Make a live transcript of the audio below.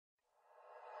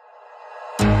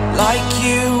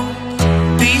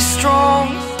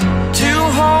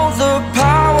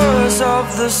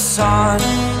of the sun.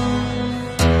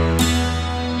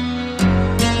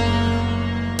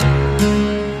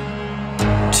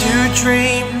 To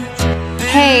dream.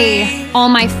 Hey, all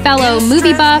my fellow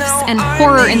movie buffs and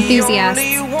horror enthusiasts.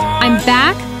 I'm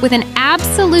back with an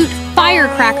absolute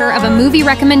firecracker of a movie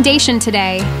recommendation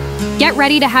today. Get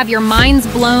ready to have your minds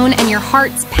blown and your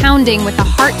hearts pounding with the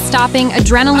heart-stopping,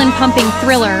 adrenaline-pumping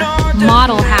thriller,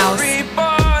 Model House.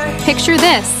 Picture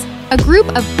this, a group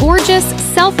of gorgeous,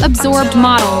 self-absorbed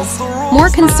models, more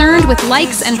concerned with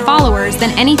likes and followers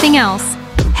than anything else,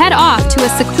 head off to a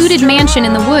secluded mansion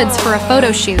in the woods for a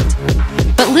photo shoot.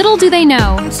 But little do they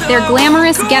know, their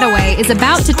glamorous getaway is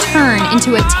about to turn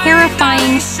into a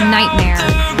terrifying nightmare.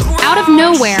 Out of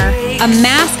nowhere, a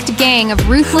masked gang of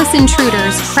ruthless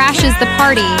intruders crashes the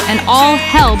party and all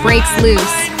hell breaks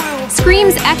loose.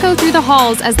 Screams echo through the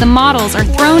halls as the models are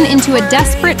thrown into a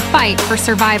desperate fight for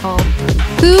survival.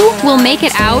 Who will make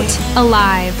it out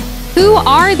alive? Who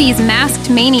are these masked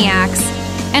maniacs?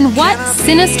 And what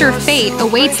sinister fate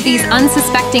awaits these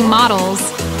unsuspecting models?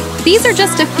 These are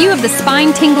just a few of the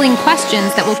spine-tingling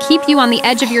questions that will keep you on the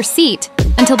edge of your seat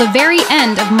until the very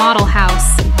end of Model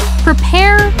House.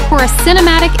 Prepare for a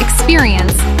cinematic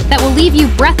experience that will leave you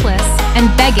breathless and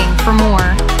begging for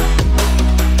more.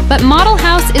 But Model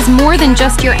House is more than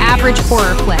just your average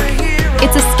horror flick.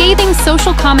 It's a scathing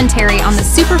social commentary on the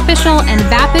superficial and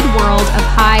vapid world of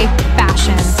high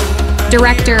fashion.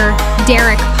 Director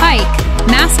Pike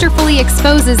masterfully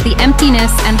exposes the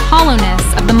emptiness and hollowness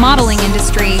of the modeling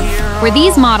industry, where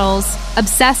these models,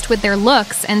 obsessed with their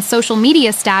looks and social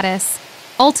media status,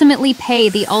 ultimately pay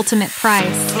the ultimate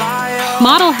price.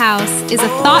 Model House is a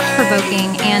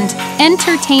thought-provoking and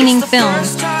entertaining film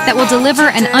that will deliver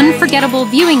an unforgettable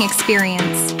viewing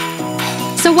experience.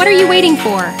 So what are you waiting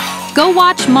for? Go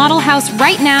watch Model House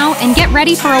right now and get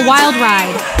ready for a wild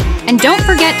ride. And don't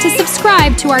forget to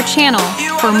subscribe to our channel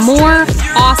for more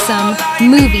awesome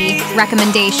movie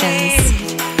recommendations.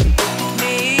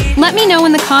 Let me know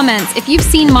in the comments if you've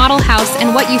seen Model House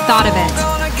and what you thought of it.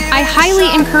 I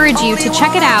highly encourage you to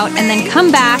check it out and then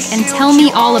come back and tell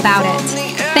me all about it.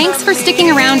 Thanks for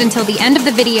sticking around until the end of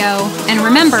the video, and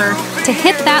remember to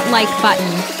hit that like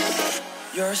button.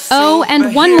 Oh,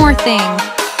 and one more thing.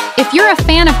 If you're a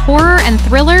fan of horror and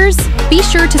thrillers, be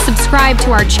sure to subscribe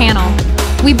to our channel.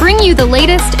 We bring you the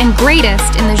latest and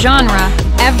greatest in the genre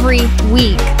every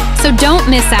week, so don't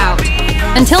miss out.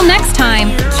 Until next time,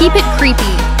 keep it creepy.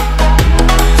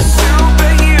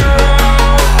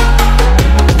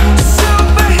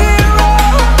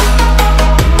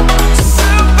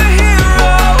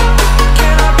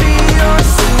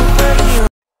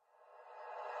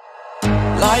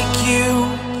 Like you,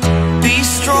 be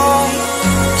strong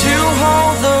to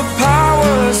hold the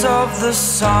powers of the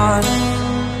sun.